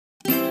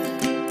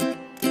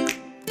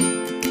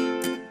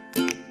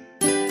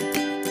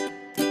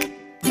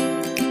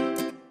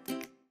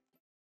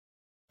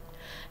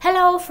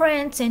Hello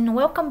friends and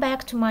welcome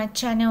back to my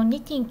channel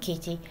Knitting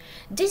Kitty.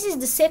 This is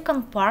the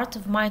second part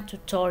of my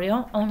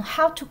tutorial on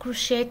how to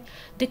crochet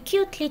the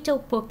cute little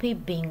puppy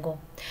Bingo.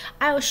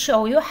 I will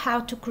show you how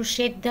to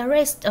crochet the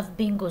rest of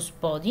Bingo's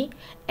body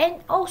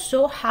and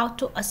also how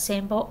to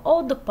assemble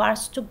all the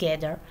parts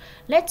together.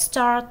 Let's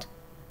start!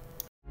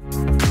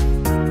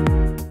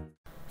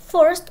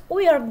 First,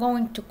 we are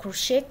going to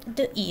crochet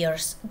the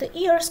ears. The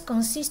ears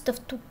consist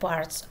of two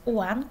parts,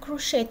 one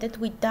crocheted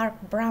with dark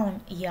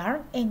brown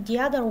yarn and the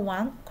other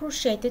one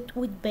crocheted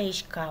with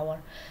beige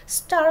color.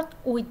 Start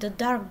with the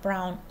dark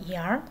brown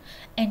yarn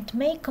and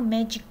make a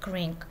magic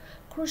ring.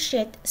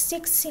 Crochet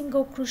 6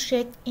 single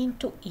crochet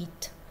into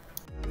it.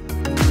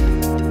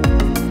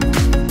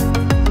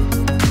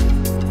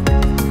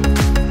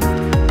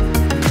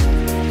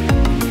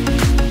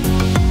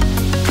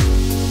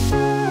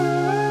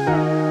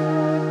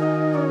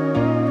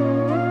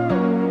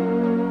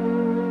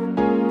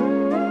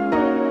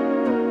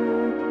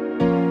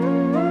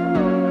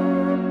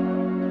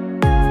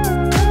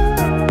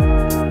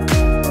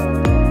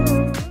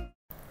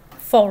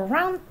 For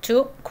round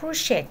 2,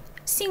 crochet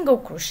single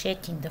crochet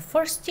in the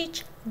first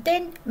stitch,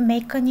 then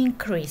make an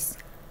increase.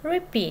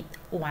 Repeat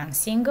 1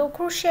 single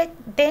crochet,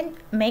 then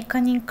make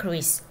an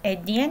increase.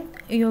 At the end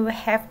you will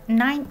have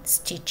 9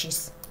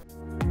 stitches.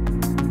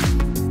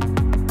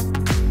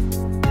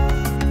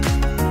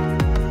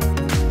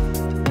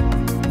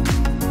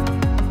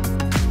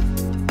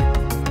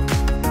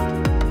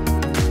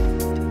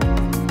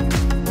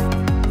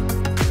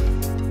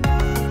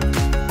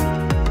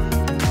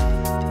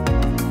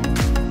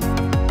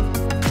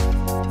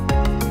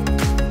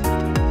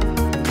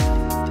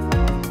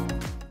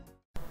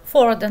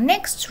 For the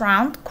next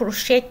round,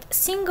 crochet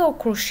single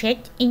crochet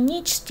in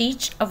each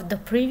stitch of the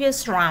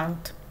previous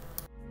round.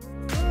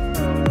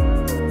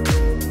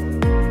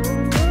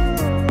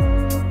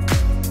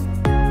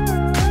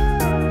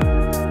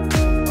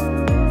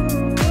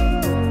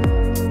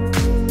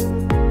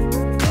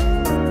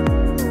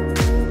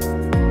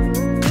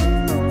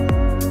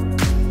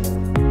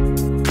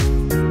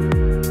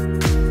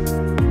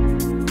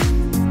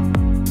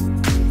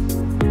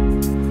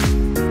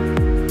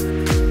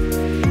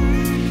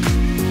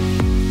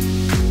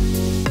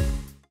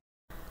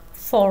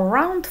 For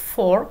round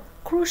 4,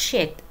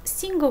 crochet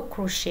single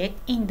crochet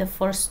in the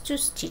first 2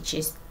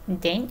 stitches,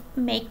 then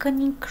make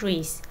an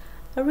increase.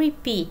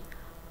 Repeat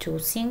 2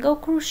 single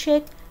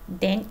crochet,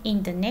 then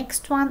in the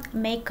next one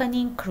make an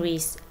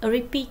increase.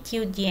 Repeat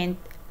till the end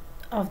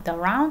of the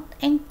round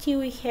until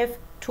we have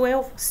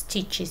 12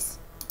 stitches.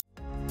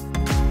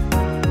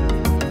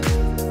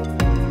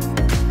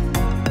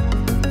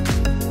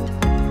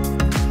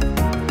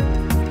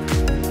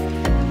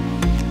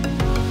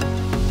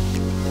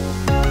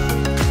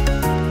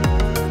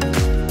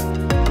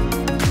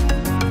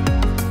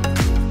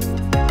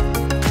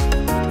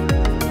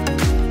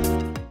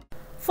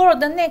 For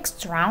the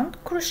next round,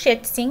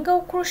 crochet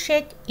single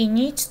crochet in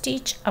each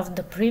stitch of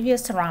the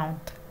previous round.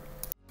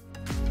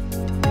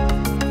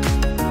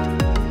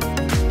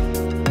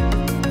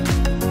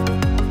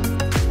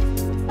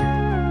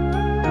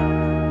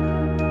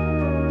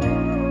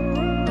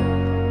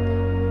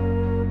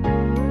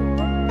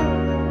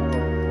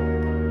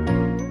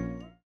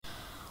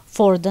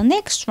 For the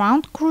next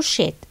round,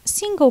 crochet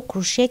single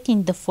crochet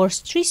in the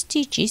first 3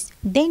 stitches,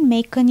 then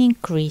make an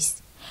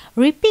increase.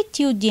 Repeat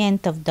till the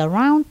end of the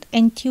round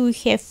until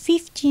you have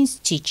 15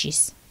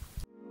 stitches.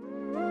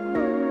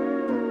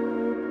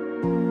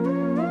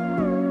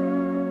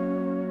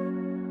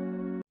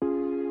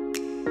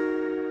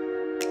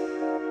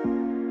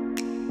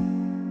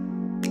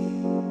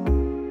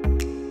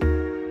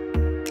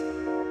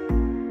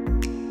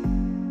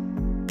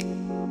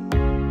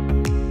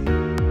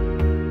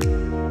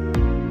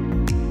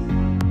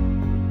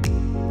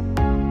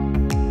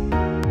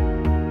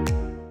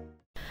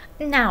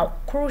 Now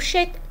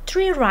crochet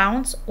 3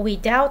 rounds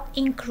without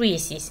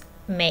increases.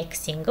 Make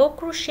single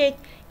crochet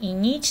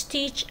in each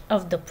stitch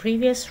of the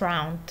previous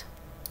round.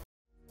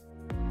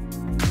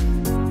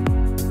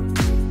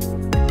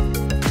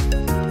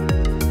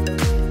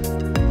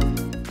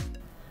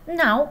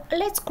 Now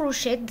let's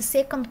crochet the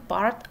second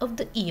part of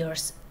the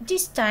ears.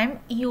 This time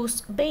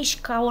use beige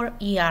color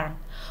yarn.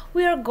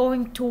 We are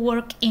going to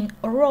work in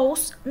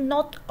rows,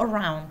 not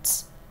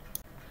rounds.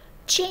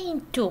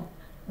 Chain 2,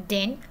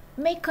 then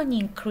make an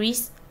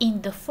increase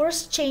in the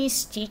first chain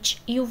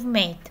stitch you've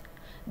made,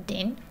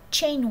 then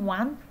chain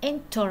 1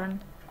 and turn.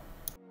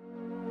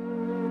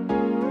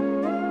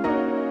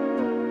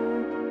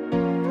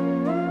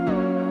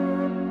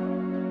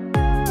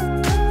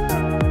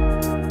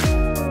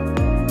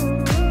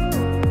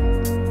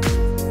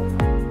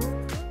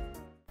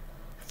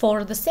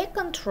 For the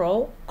second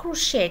row,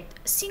 crochet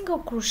single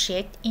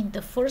crochet in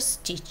the first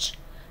stitch,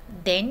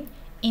 then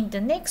in the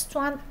next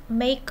one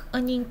make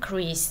an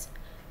increase.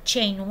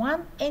 Chain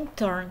 1 and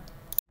turn.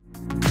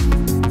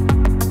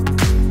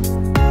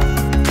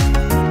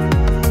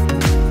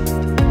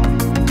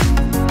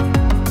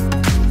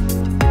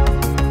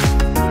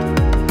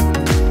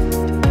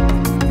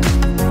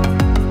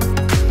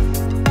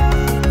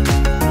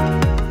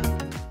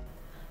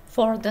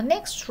 the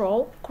next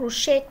row,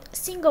 crochet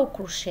single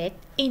crochet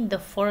in the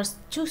first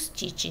 2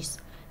 stitches.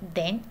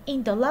 Then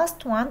in the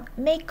last one,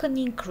 make an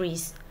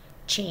increase,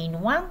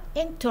 chain 1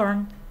 and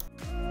turn.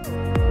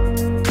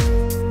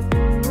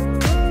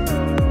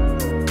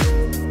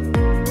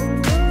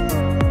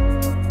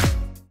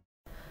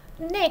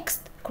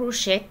 Next,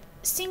 crochet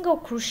single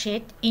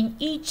crochet in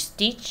each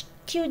stitch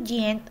till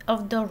the end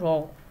of the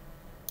row.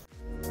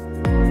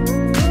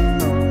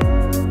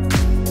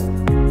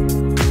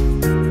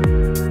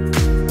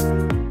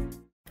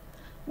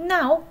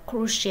 Now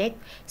crochet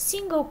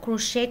single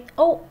crochet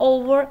all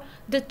over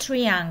the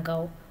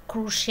triangle.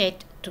 Crochet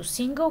 2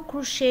 single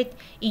crochet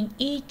in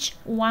each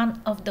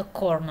one of the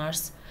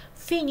corners.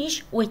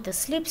 Finish with a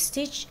slip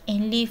stitch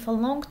and leave a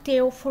long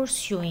tail for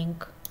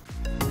sewing.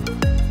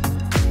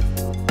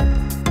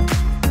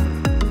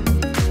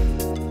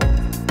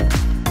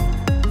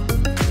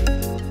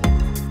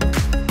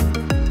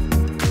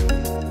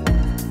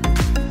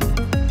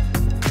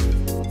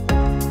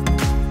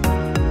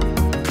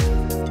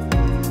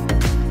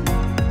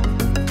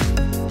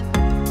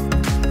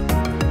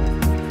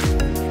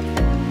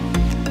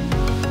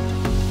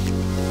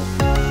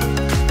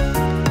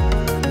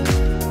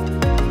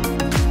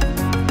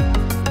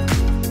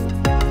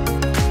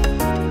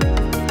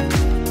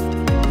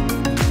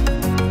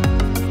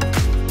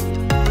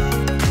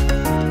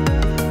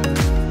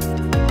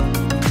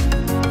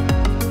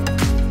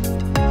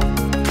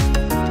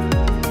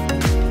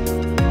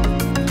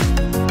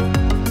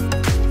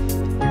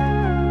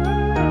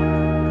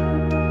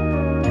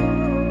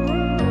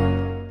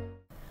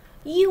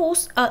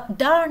 Use a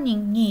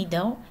darning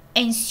needle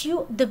and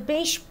sew the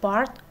beige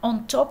part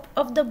on top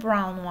of the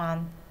brown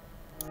one.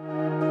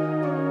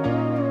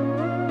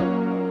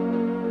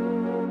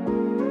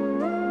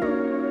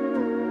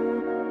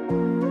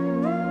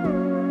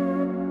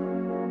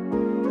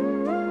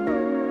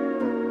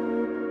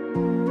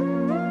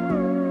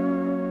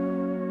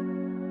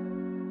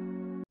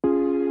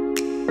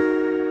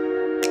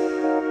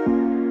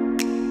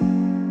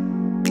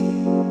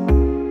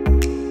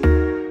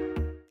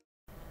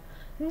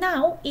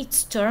 Now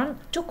it's turn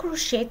to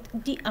crochet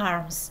the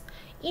arms.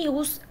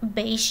 Use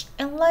beige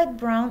and light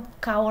brown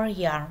color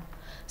yarn.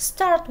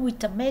 Start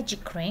with a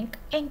magic ring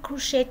and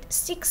crochet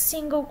 6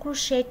 single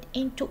crochet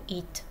into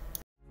it.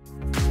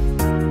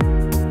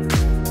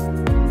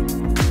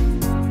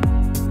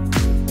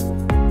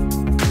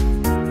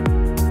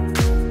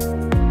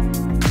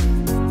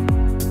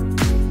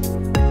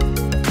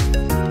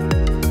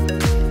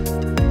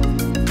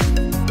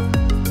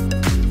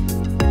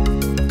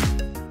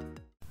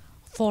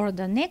 For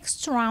the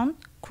next round,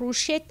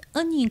 crochet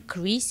an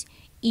increase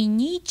in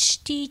each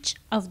stitch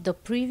of the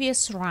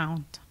previous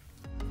round.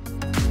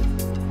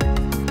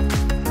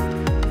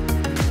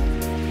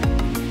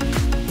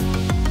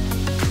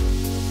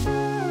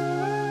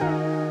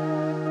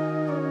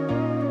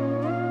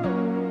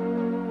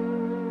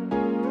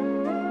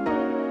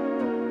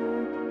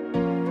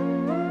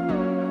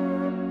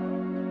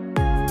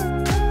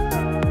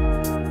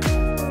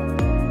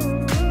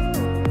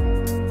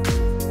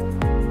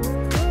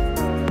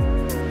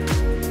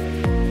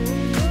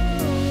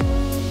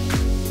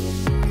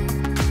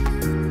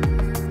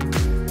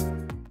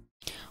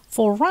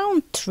 For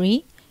round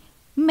 3,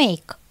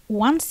 make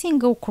 1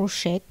 single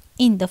crochet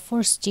in the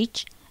first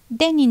stitch,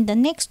 then in the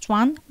next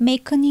one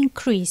make an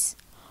increase,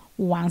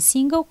 1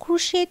 single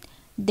crochet,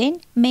 then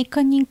make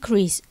an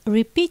increase.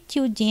 Repeat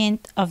till the end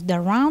of the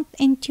round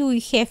until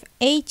you have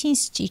 18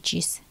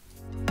 stitches.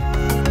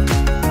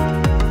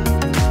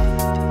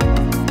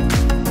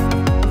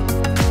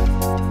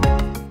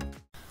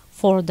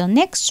 For the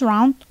next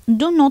round,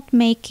 do not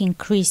make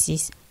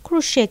increases.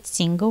 Crochet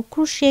single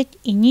crochet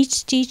in each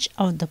stitch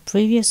of the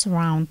previous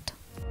round.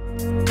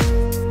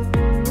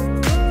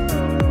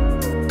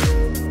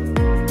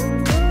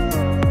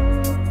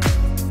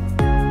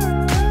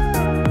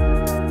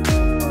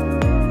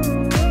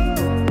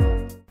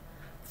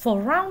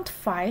 For round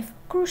 5,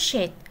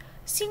 crochet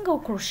single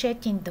crochet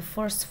in the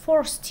first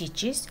 4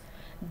 stitches,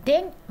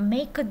 then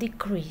make a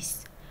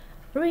decrease.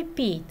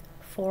 Repeat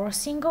 4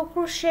 single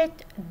crochet,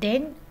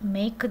 then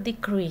make a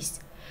decrease.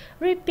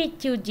 Repeat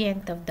till the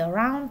end of the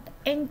round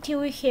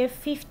until you have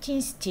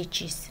 15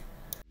 stitches.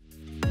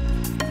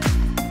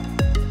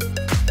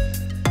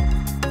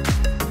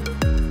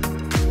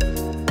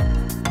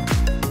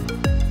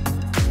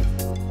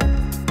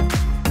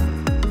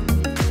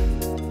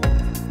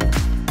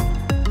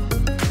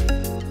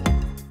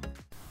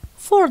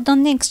 For the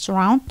next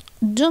round,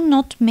 do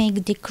not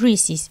make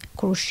decreases.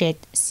 Crochet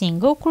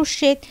single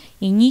crochet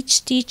in each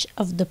stitch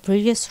of the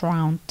previous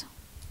round.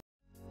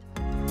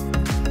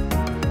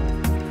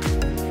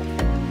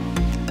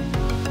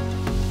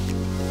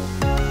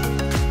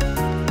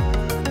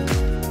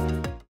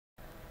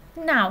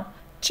 Now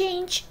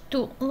change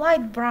to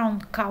light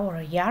brown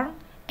color yarn,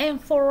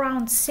 and for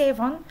round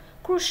 7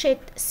 crochet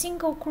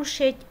single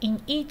crochet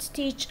in each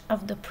stitch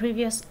of the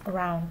previous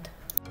round.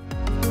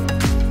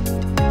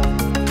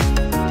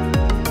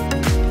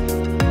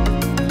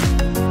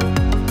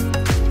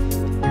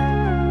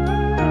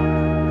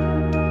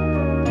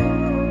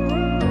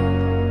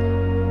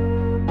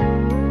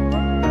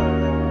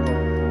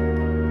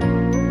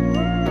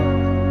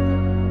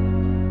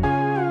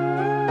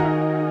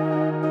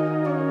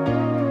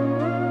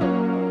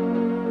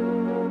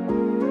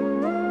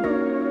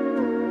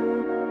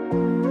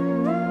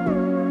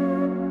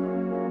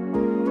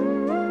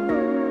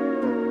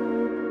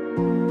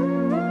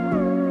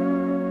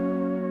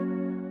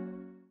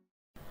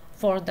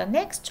 For the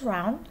next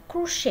round,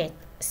 crochet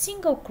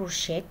single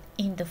crochet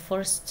in the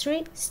first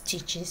 3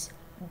 stitches,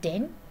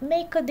 then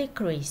make a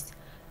decrease.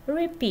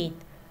 Repeat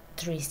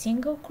 3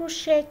 single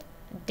crochet,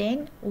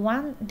 then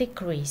 1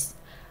 decrease.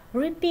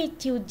 Repeat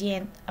till the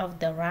end of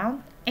the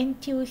round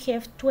until you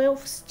have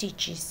 12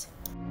 stitches.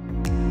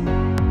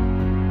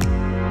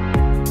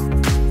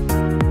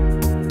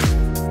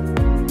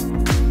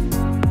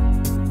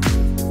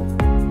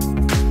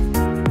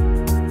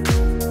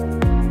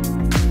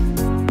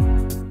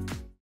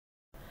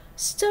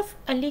 Stuff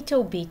a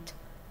little bit.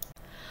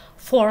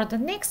 For the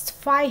next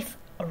 5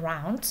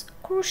 rounds,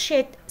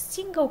 crochet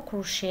single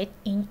crochet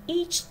in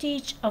each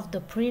stitch of the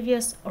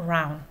previous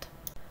round.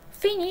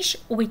 Finish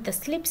with a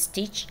slip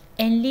stitch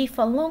and leave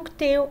a long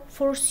tail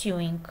for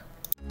sewing.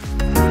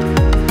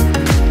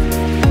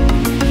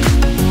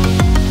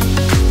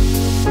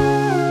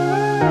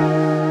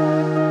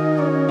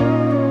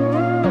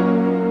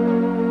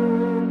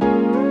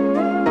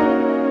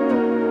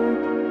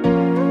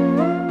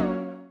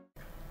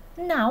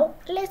 Now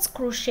let's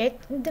crochet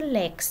the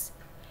legs.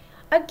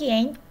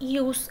 Again,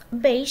 use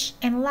beige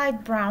and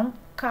light brown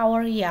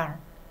color yarn.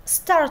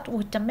 Start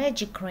with a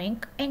magic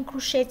ring and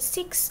crochet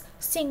 6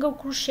 single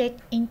crochet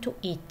into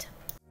it.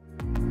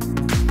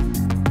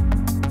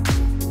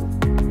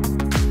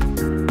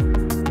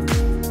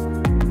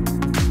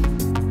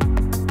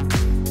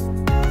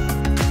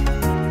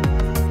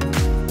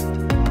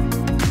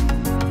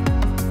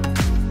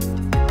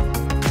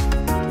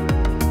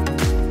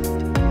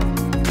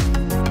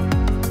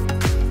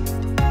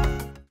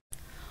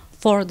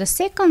 For the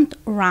second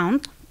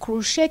round,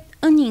 crochet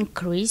an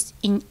increase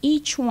in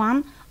each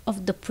one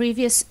of the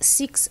previous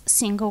 6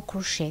 single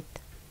crochet.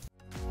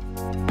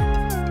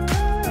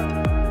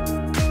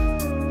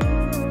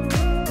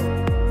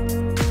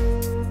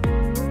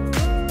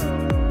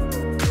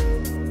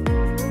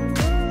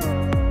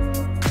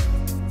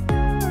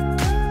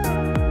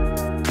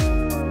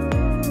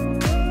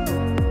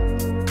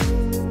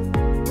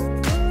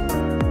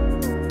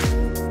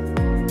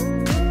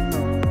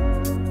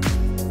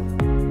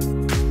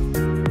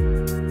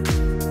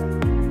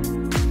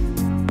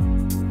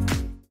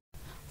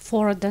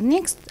 For the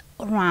next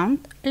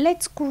round,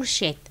 let's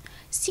crochet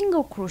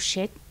single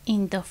crochet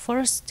in the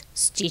first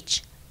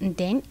stitch,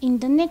 then in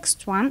the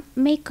next one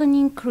make an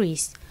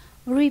increase.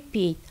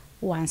 Repeat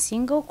 1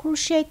 single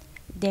crochet,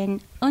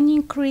 then an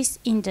increase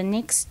in the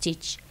next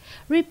stitch.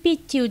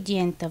 Repeat till the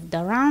end of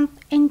the round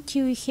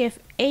until you have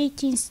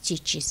 18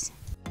 stitches.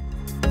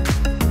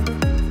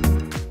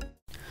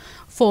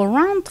 For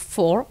round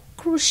 4,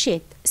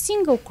 crochet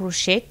single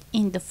crochet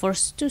in the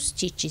first 2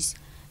 stitches,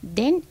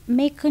 then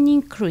make an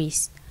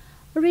increase.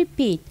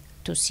 Repeat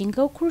 2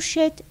 single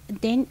crochet,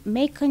 then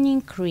make an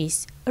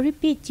increase.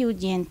 Repeat till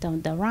the end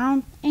of the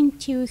round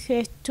until you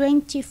have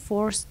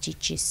 24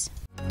 stitches.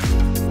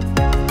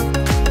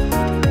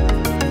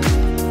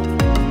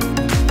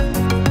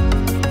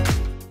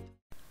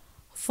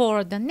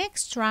 For the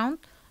next round,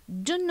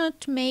 do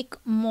not make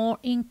more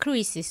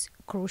increases.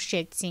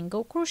 Crochet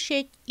single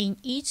crochet in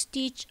each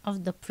stitch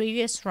of the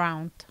previous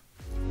round.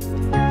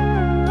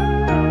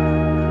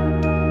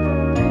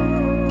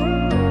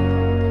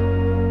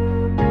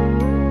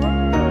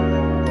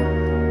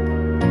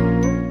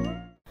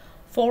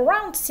 For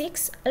round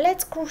 6,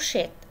 let's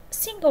crochet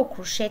single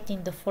crochet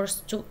in the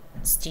first 2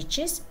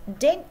 stitches,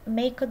 then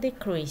make a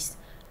decrease.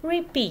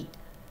 Repeat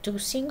 2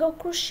 single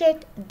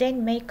crochet,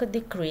 then make a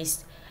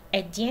decrease.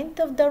 At the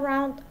end of the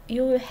round,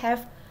 you will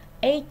have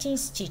 18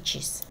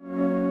 stitches.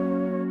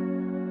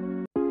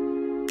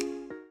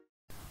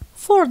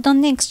 For the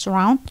next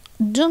round,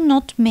 do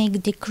not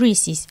make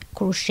decreases.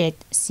 Crochet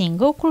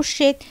single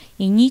crochet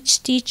in each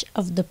stitch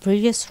of the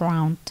previous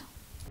round.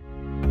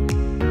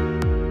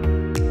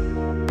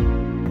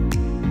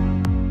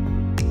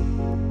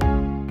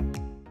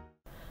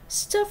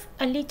 Stuff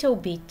a little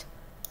bit.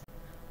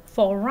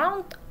 For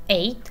round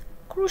 8,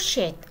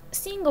 crochet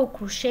single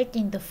crochet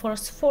in the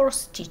first 4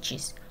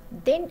 stitches,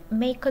 then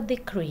make a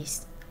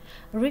decrease.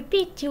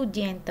 Repeat till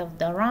the end of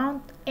the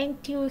round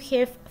until you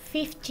have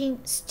 15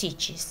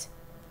 stitches.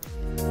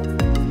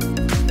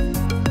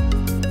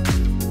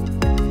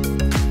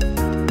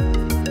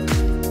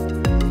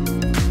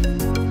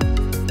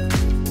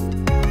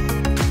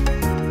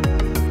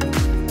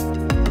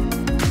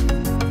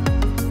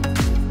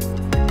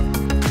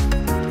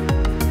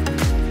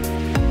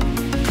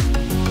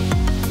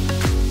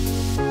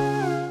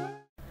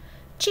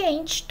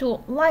 Change to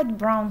light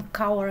brown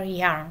color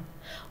yarn.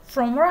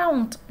 From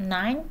round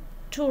 9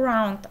 to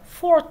round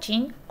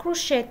 14,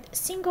 crochet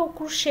single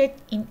crochet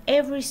in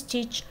every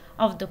stitch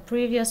of the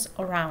previous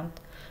round.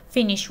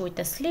 Finish with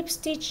a slip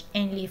stitch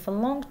and leave a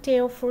long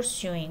tail for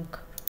sewing.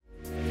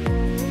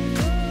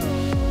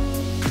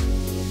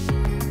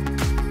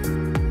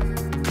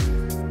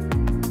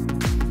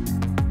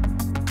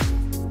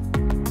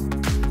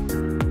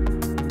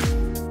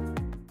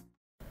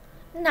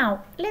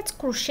 Now let's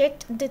crochet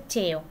the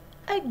tail.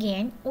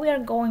 Again, we are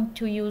going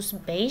to use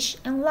beige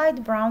and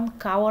light brown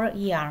color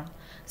yarn.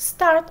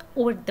 Start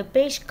with the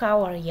beige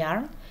color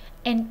yarn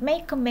and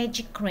make a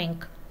magic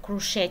ring.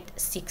 crochet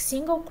 6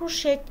 single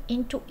crochet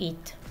into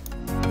it.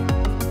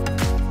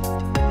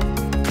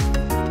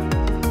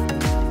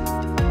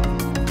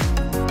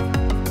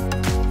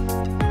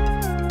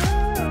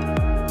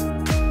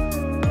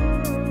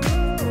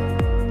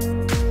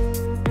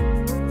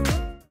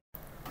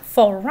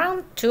 For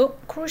round 2,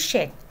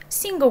 crochet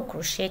single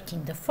crochet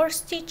in the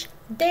first stitch,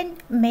 then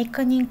make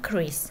an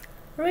increase.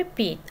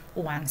 Repeat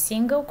 1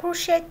 single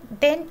crochet,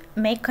 then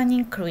make an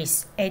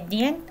increase. At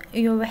the end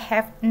you will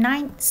have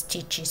 9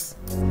 stitches.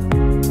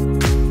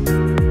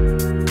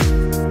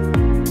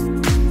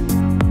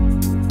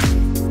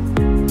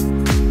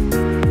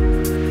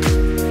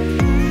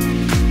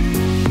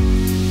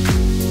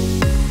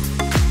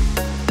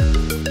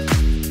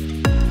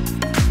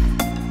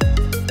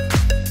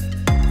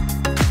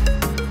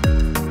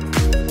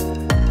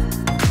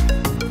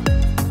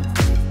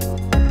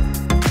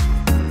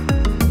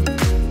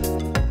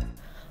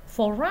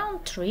 For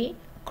round 3,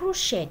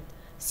 crochet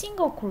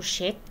single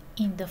crochet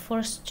in the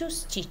first 2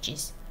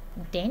 stitches,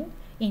 then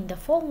in the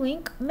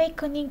following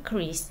make an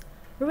increase.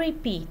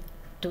 Repeat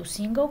 2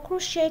 single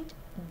crochet,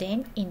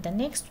 then in the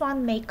next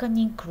one make an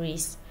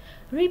increase.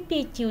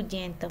 Repeat till the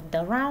end of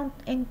the round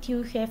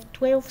until you have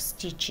 12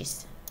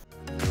 stitches.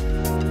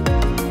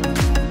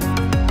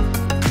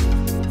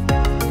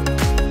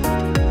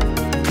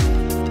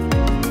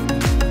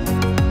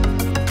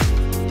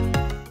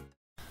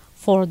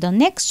 For the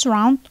next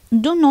round,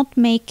 do not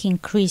make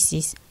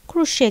increases.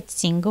 Crochet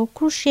single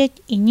crochet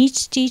in each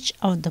stitch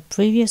of the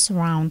previous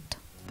round.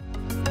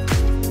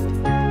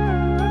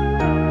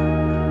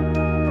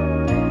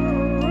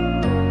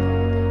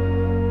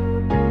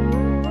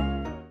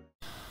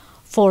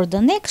 For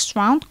the next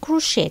round,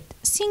 crochet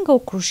single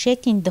crochet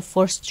in the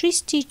first 3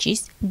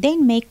 stitches,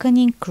 then make an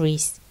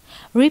increase.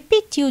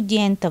 Repeat till the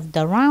end of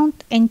the round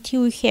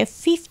until you have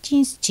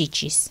 15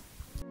 stitches.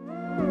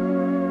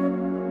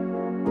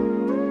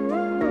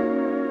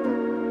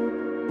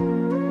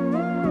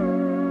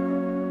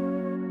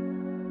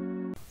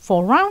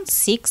 For round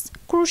 6,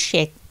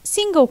 crochet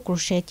single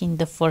crochet in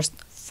the first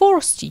 4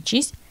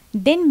 stitches,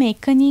 then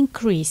make an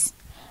increase.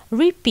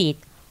 Repeat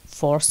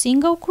 4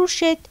 single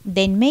crochet,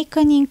 then make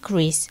an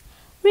increase.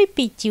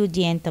 Repeat till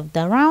the end of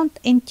the round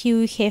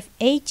until you have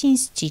 18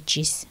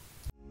 stitches.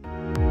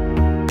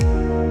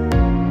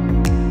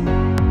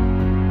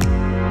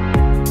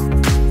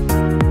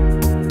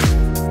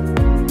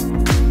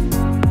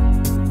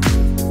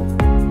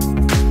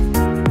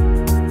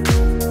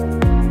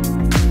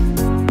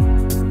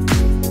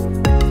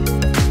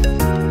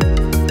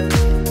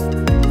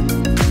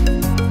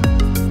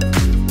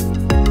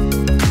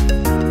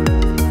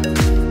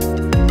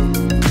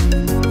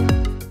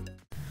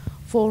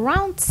 For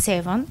round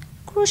 7,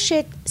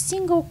 crochet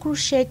single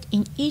crochet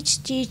in each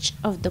stitch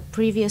of the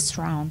previous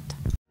round.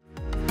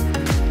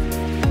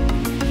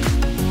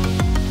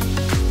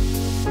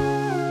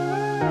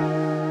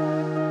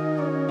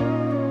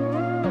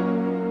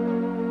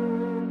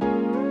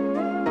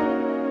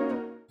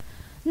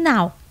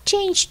 Now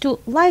change to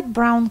light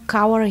brown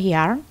color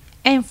yarn,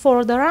 and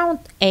for the round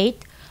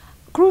 8,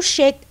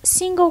 crochet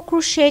single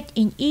crochet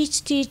in each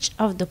stitch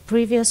of the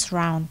previous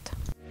round.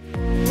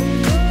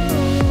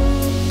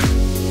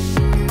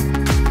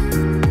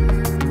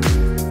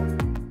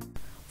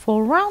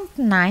 For round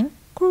 9,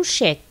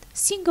 crochet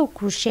single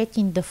crochet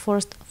in the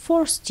first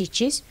 4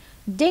 stitches,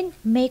 then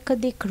make a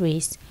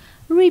decrease.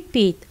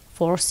 Repeat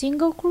 4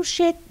 single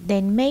crochet,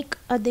 then make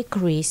a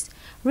decrease.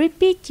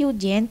 Repeat till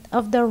the end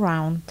of the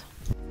round.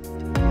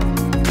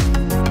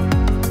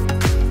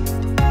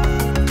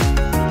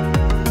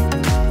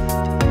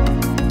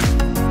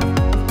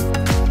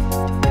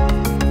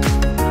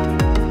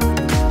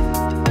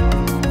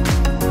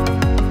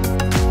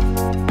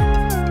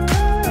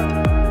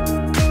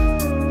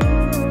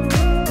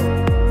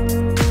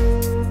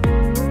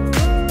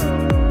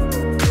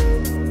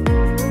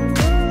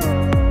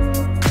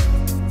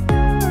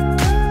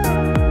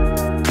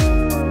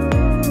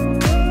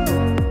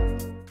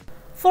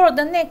 For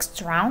the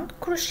next round,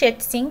 crochet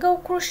single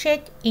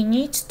crochet in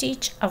each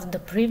stitch of the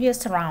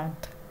previous round.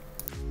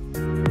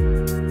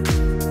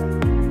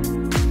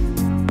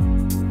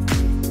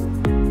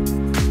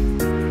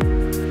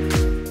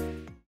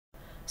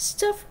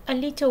 Stuff a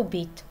little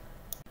bit.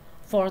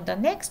 For the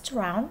next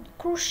round,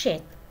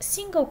 crochet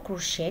single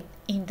crochet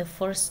in the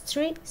first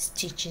 3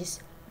 stitches,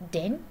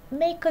 then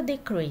make a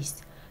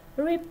decrease.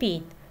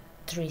 Repeat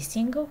 3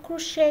 single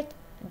crochet,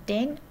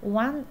 then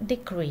 1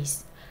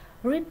 decrease.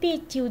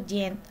 Repeat till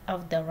the end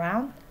of the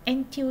round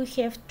until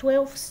you have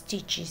 12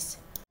 stitches.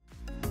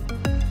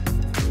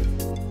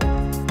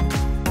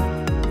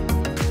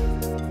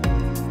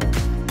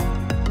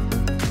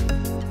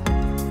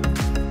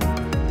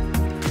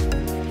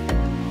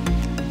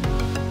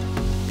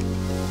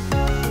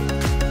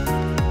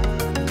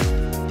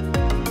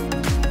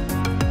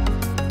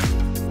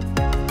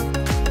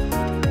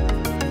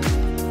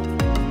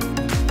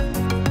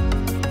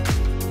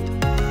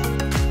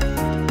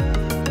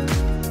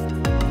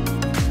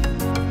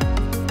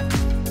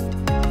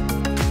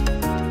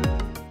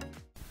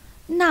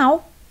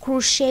 Now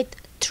crochet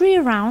 3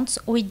 rounds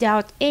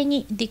without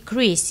any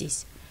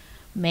decreases.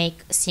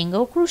 Make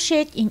single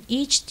crochet in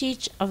each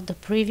stitch of the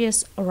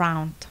previous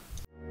round.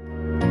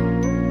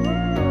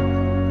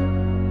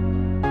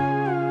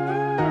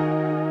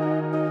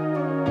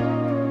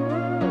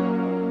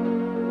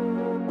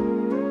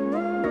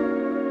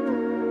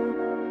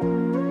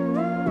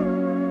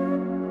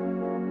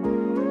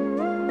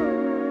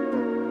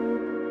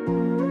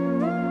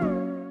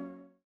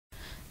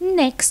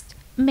 Next,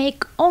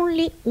 make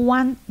only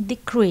one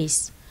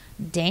decrease,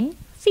 then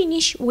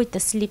finish with a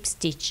slip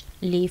stitch.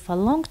 Leave a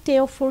long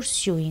tail for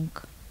sewing.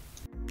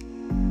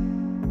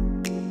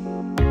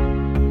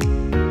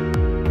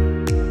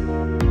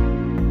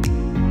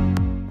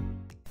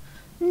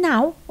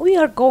 Now we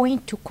are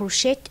going to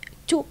crochet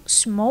 2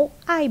 small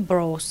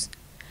eyebrows.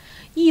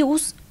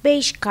 Use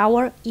beige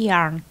color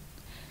yarn.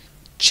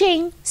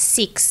 Chain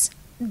 6.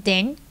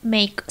 Then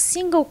make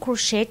single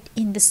crochet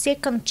in the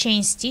second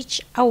chain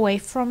stitch away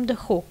from the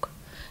hook.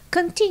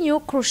 Continue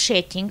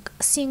crocheting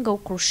single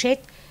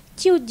crochet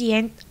till the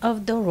end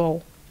of the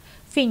row.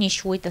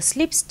 Finish with a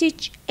slip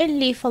stitch and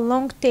leave a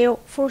long tail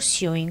for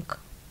sewing.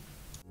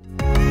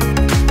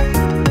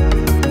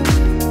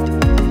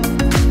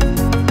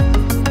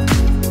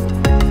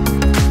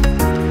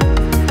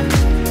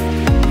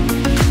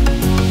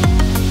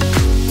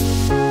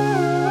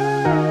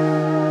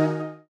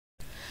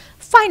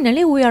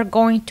 Finally, we are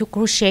going to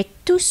crochet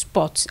 2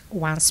 spots,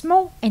 one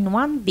small and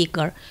one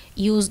bigger.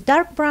 Use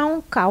dark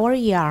brown color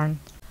yarn.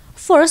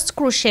 First,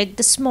 crochet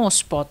the small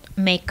spot.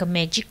 Make a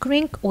magic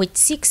ring with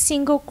 6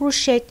 single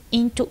crochet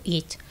into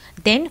it.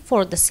 Then,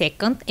 for the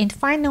second and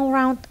final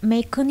round,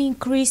 make an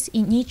increase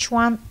in each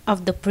one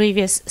of the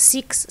previous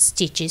 6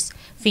 stitches.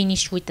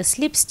 Finish with a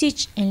slip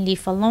stitch and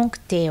leave a long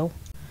tail.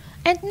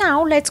 And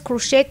now let's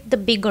crochet the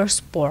bigger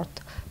spot.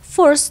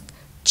 First,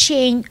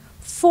 chain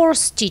 4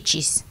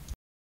 stitches.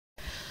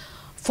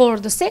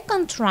 For the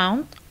second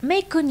round,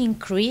 make an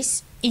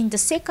increase in the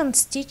second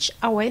stitch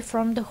away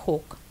from the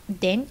hook.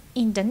 Then,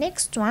 in the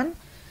next one,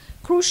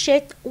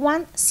 crochet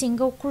 1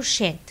 single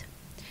crochet.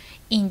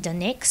 In the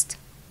next,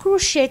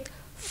 crochet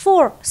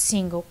 4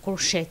 single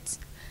crochets.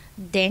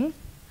 Then,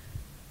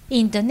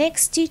 in the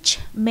next stitch,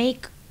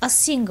 make a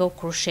single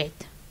crochet.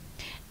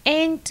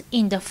 And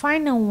in the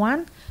final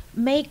one,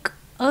 make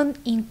an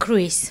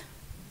increase.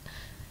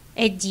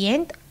 At the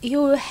end,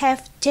 you will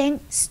have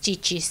 10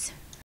 stitches.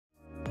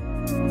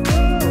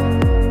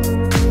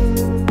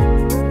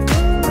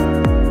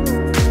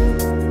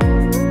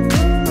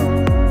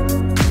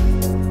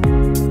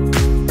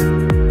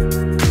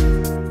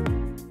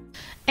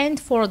 And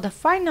for the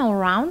final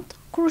round,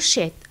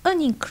 crochet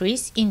an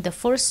increase in the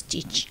first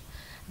stitch.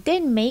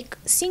 Then make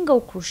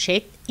single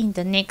crochet in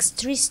the next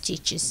 3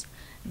 stitches.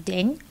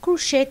 Then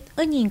crochet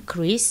an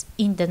increase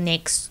in the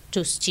next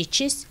 2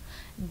 stitches.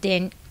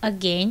 Then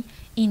again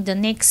in the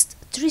next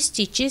 3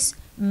 stitches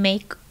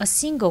make a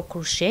single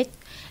crochet,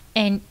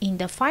 and in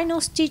the final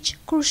stitch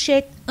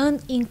crochet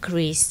an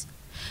increase.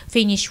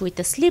 Finish with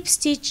a slip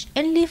stitch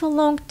and leave a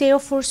long tail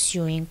for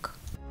sewing.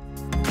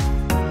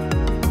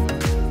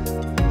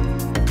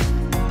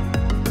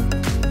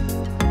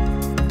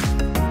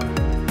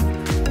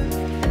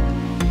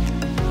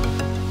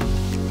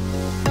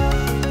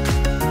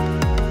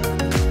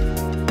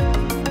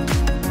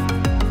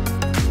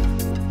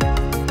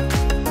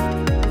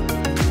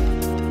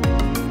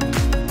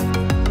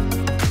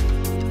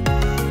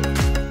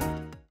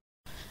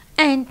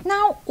 And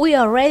now we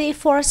are ready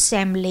for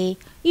assembly.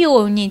 You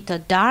will need a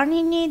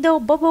darning needle,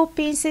 bobble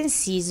pins and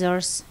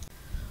scissors.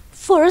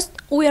 First,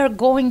 we are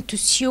going to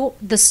sew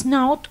the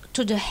snout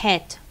to the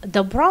head.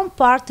 The brown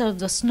part of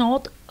the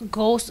snout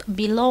goes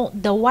below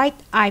the white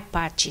eye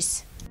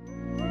patches.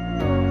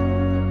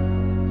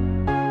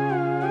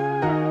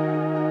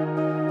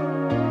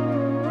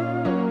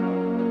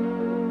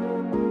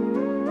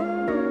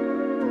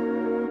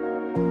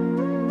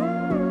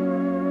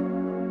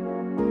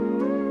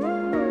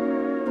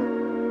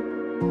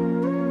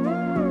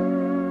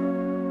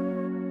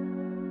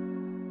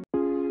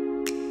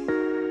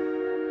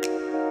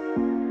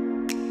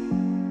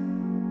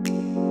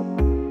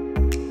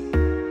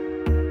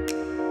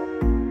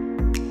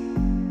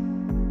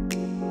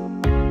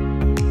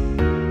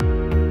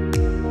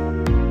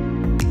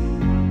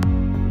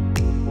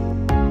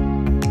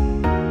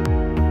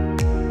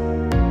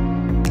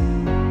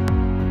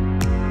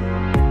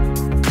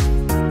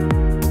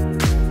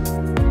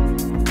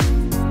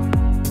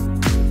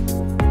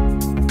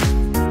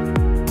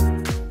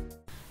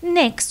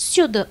 Next,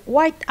 sew the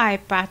white eye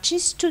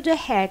patches to the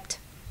head.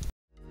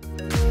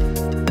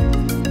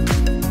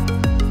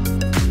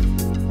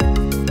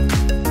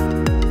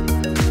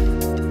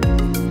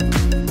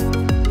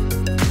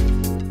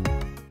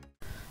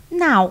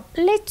 Now,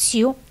 let's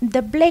sew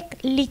the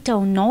black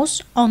little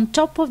nose on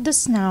top of the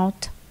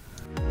snout.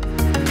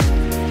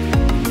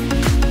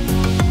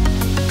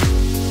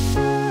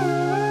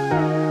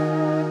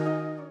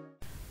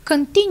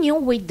 Continue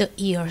with the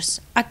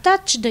ears.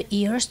 Attach the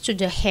ears to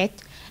the head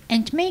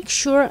and make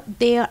sure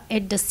they are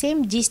at the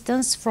same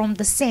distance from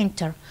the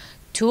center,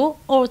 2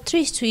 or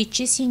 3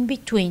 stitches in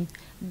between.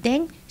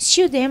 then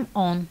sew them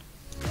on.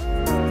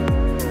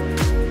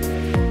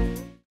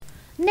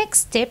 Next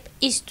step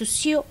is to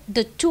sew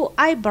the 2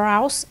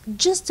 eyebrows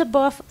just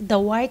above the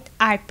white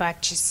eye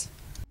patches.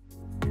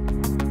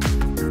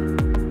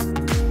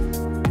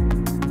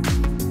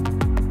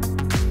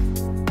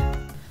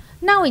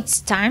 Now it's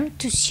time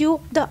to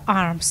sew the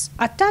arms.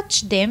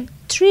 Attach them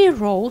 3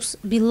 rows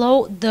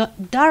below the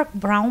dark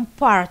brown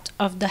part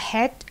of the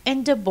head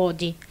and the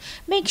body.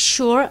 Make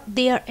sure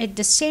they are at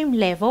the same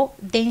level,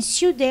 then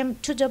sew them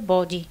to the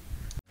body.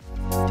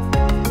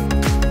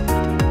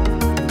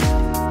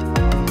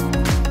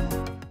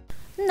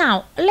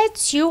 Now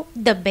let's sew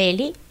the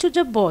belly to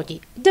the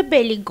body. The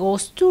belly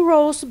goes 2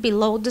 rows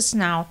below the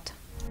snout.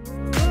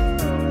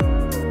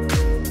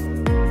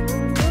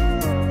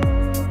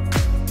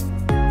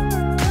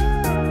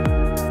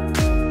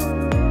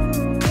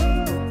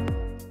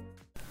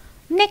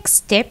 Next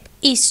step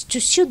is to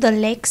sew the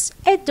legs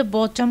at the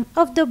bottom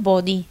of the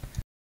body.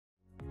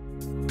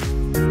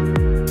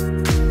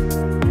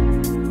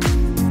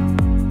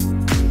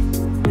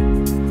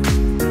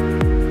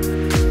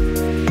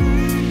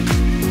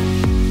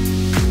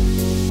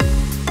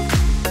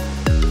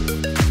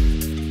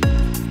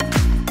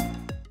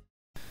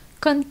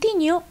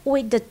 Continue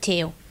with the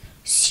tail.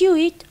 Sew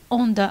it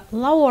on the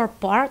lower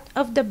part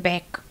of the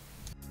back.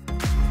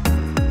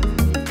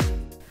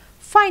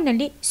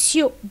 Finally,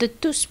 sew the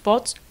 2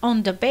 spots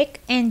on the back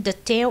and the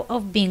tail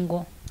of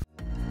Bingo.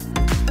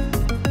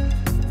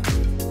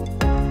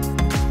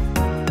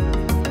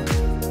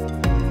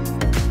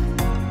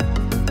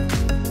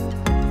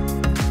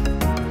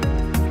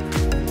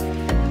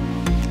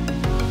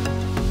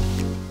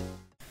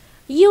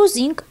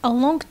 Using a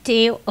long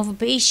tail of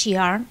beige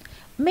yarn,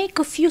 make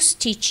a few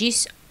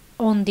stitches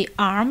on the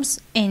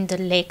arms and the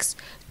legs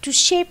to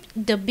shape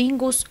the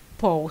Bingo's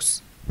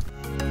paws.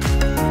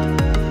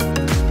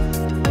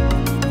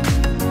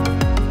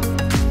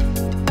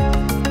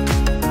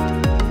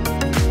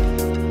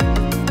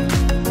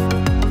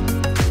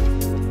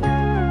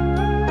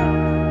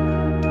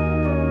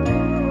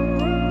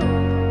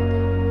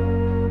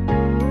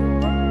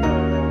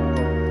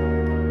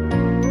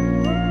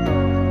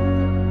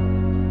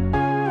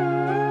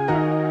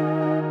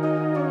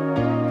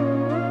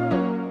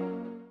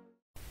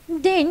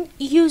 Then,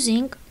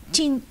 using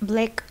thin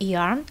black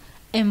yarn,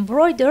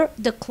 embroider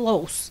the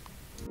clothes.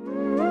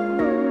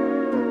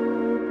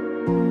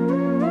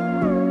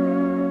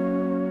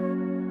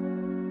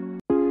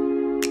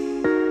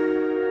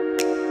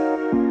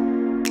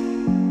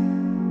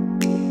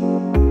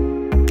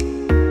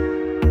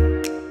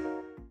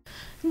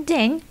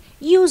 Then,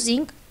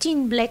 using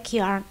thin black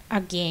yarn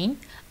again,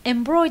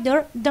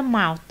 embroider the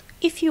mouth.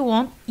 If you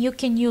want, you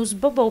can use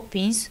bobble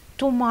pins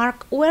to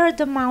mark where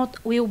the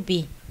mouth will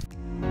be.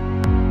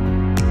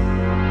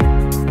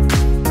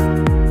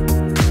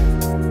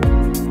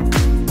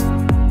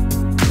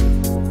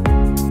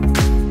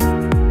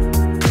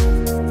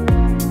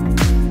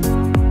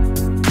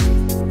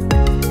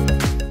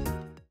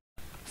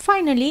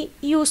 Finally,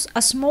 use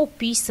a small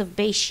piece of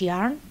beige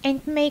yarn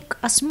and make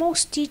a small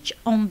stitch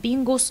on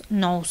Bingo's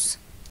nose.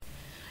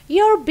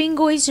 Your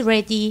Bingo is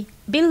ready.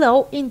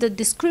 Below in the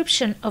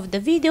description of the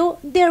video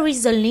there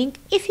is a link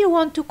if you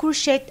want to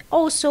crochet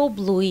also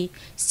Bluey.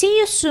 See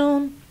you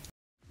soon!